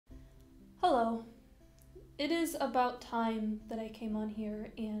Hello. It is about time that I came on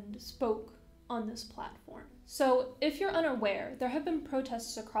here and spoke on this platform. So, if you're unaware, there have been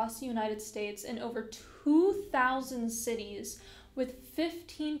protests across the United States in over 2,000 cities with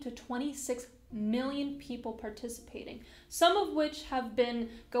 15 to 26 million people participating, some of which have been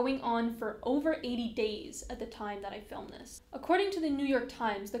going on for over 80 days at the time that I filmed this. According to the New York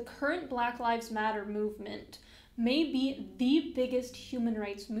Times, the current Black Lives Matter movement may be the biggest human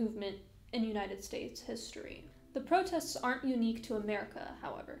rights movement in United States history. The protests aren't unique to America,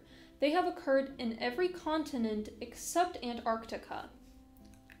 however. They have occurred in every continent except Antarctica.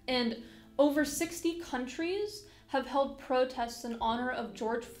 And over 60 countries have held protests in honor of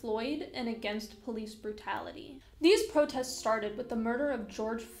George Floyd and against police brutality. These protests started with the murder of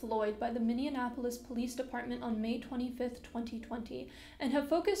George Floyd by the Minneapolis Police Department on May 25, 2020, and have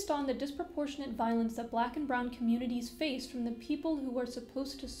focused on the disproportionate violence that Black and brown communities face from the people who are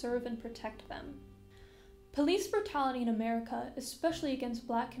supposed to serve and protect them. Police brutality in America, especially against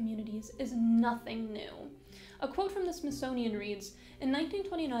Black communities, is nothing new. A quote from the Smithsonian reads, "In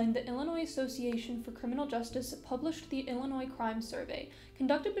 1929, the Illinois Association for Criminal Justice published the Illinois Crime Survey.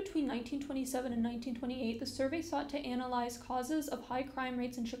 Conducted between 1927 and 1928, the survey sought to analyze causes of high crime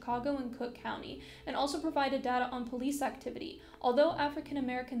rates in Chicago and Cook County, and also provided data on police activity. Although African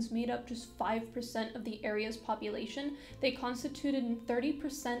Americans made up just 5% of the area's population, they constituted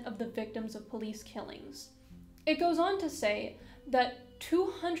 30% of the victims of police killings." It goes on to say that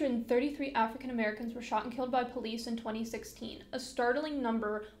 233 African Americans were shot and killed by police in 2016, a startling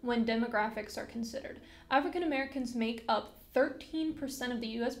number when demographics are considered. African Americans make up 13% of the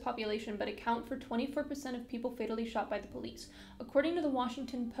US population but account for 24% of people fatally shot by the police. According to the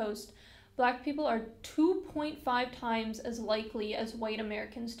Washington Post, Black people are 2.5 times as likely as white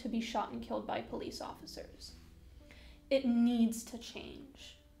Americans to be shot and killed by police officers. It needs to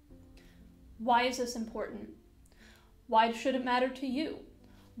change. Why is this important? Why should it matter to you?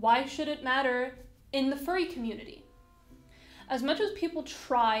 Why should it matter in the furry community? As much as people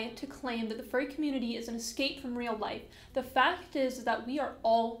try to claim that the furry community is an escape from real life, the fact is that we are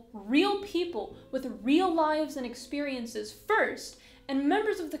all real people with real lives and experiences first, and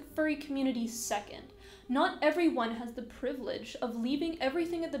members of the furry community second. Not everyone has the privilege of leaving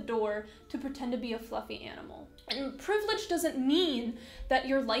everything at the door to pretend to be a fluffy animal. And privilege doesn't mean that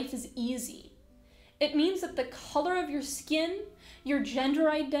your life is easy. It means that the color of your skin, your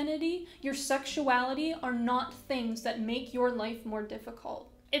gender identity, your sexuality are not things that make your life more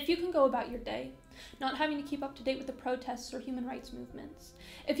difficult. If you can go about your day, not having to keep up to date with the protests or human rights movements,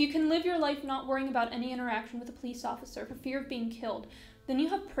 if you can live your life not worrying about any interaction with a police officer for fear of being killed, then you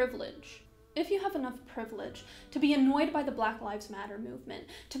have privilege. If you have enough privilege to be annoyed by the Black Lives Matter movement,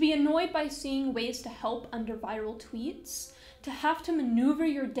 to be annoyed by seeing ways to help under viral tweets, to have to maneuver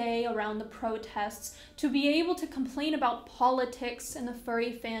your day around the protests, to be able to complain about politics and the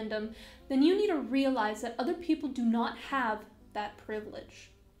furry fandom, then you need to realize that other people do not have that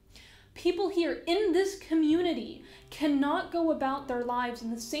privilege. People here in this community cannot go about their lives in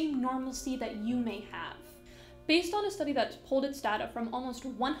the same normalcy that you may have. Based on a study that's pulled its data from almost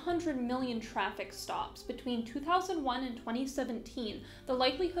 100 million traffic stops between 2001 and 2017, the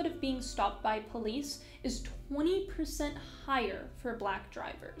likelihood of being stopped by police is 20% higher for Black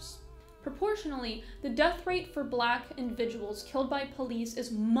drivers. Proportionally, the death rate for Black individuals killed by police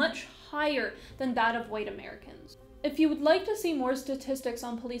is much higher than that of white Americans. If you would like to see more statistics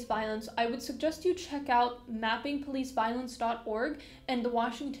on police violence, I would suggest you check out mappingpoliceviolence.org and the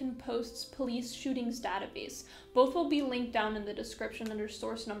Washington Post's police shootings database. Both will be linked down in the description under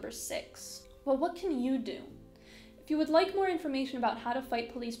source number 6. Well, what can you do? If you would like more information about how to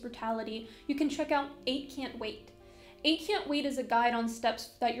fight police brutality, you can check out 8 Can't Wait. 8 Can't Wait is a guide on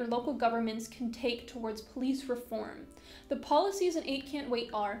steps that your local governments can take towards police reform. The policies in 8 Can't Wait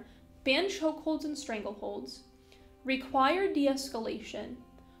are: ban chokeholds and strangleholds, require de-escalation,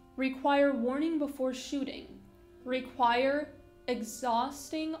 require warning before shooting, require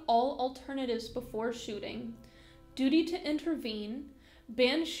exhausting all alternatives before shooting, duty to intervene,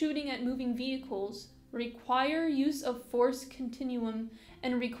 ban shooting at moving vehicles, require use of force continuum,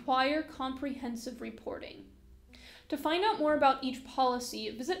 and require comprehensive reporting. To find out more about each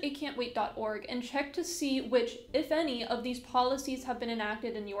policy, visit 8cantwait.org and check to see which, if any, of these policies have been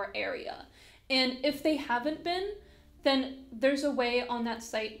enacted in your area. And if they haven't been, then there's a way on that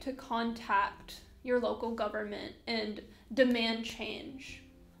site to contact your local government and demand change.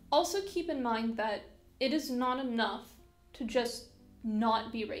 Also keep in mind that it is not enough to just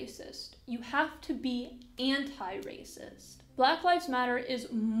not be racist. You have to be anti-racist. Black Lives Matter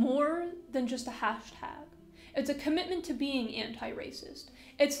is more than just a hashtag. It's a commitment to being anti-racist.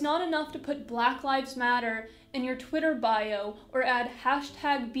 It's not enough to put Black Lives Matter in your Twitter bio or add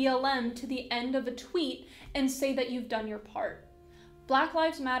hashtag BLM to the end of a tweet and say that you've done your part. Black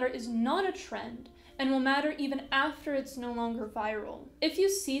Lives Matter is not a trend and will matter even after it's no longer viral. If you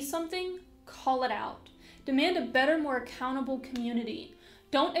see something, call it out. Demand a better, more accountable community.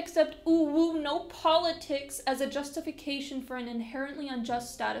 Don't accept ooh woo no politics as a justification for an inherently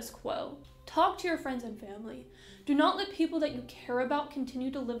unjust status quo. Talk to your friends and family. Do not let people that you care about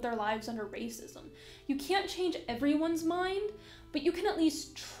continue to live their lives under racism. You can't change everyone's mind, but you can at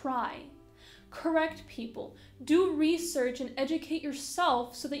least try. Correct people. Do research and educate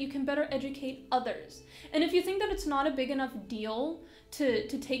yourself so that you can better educate others. And if you think that it's not a big enough deal to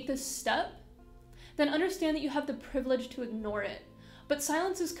take this step, then understand that you have the privilege to ignore it. But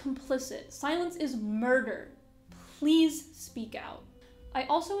silence is complicit. Silence is murder. Please speak out. I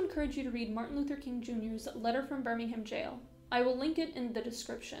also encourage you to read Martin Luther King Jr.'s Letter from Birmingham Jail. I will link it in the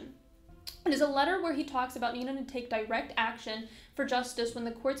description. It is a letter where he talks about needing to take direct action for justice when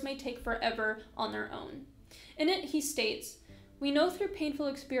the courts may take forever on their own. In it, he states, "We know through painful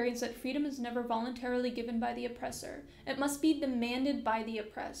experience that freedom is never voluntarily given by the oppressor. It must be demanded by the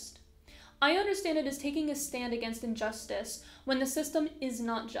oppressed. I understand it as taking a stand against injustice when the system is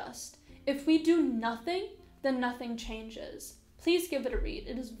not just. If we do nothing, then nothing changes." Please give it a read.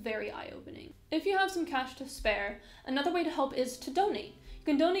 It is very eye-opening. If you have some cash to spare, another way to help is to donate. You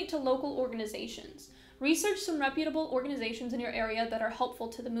can donate to local organizations. Research some reputable organizations in your area that are helpful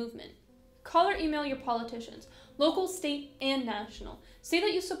to the movement. Call or email your politicians, local, state, and national. Say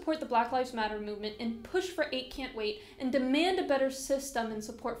that you support the Black Lives Matter movement and push for 8 Can't Wait and demand a better system and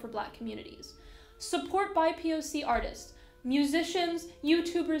support for Black communities. Support BIPOC artists, musicians,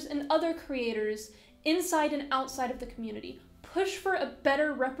 YouTubers, and other creators inside and outside of the community. Push for a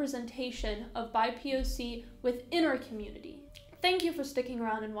better representation of BIPOC within our community. Thank you for sticking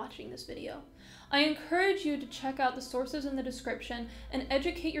around and watching this video. I encourage you to check out the sources in the description and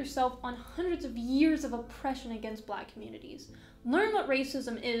educate yourself on hundreds of years of oppression against Black communities. Learn what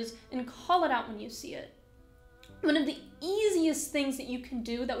racism is and call it out when you see it. One of the easiest things that you can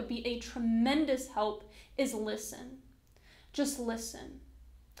do that would be a tremendous help is listen. Just listen.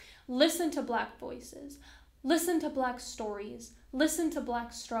 Listen to Black voices. Listen to Black stories. Listen to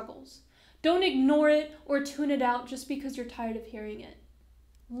Black struggles. Don't ignore it or tune it out just because you're tired of hearing it.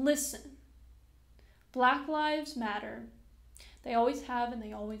 Listen. Black lives matter. They always have and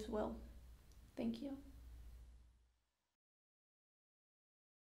they always will. Thank you.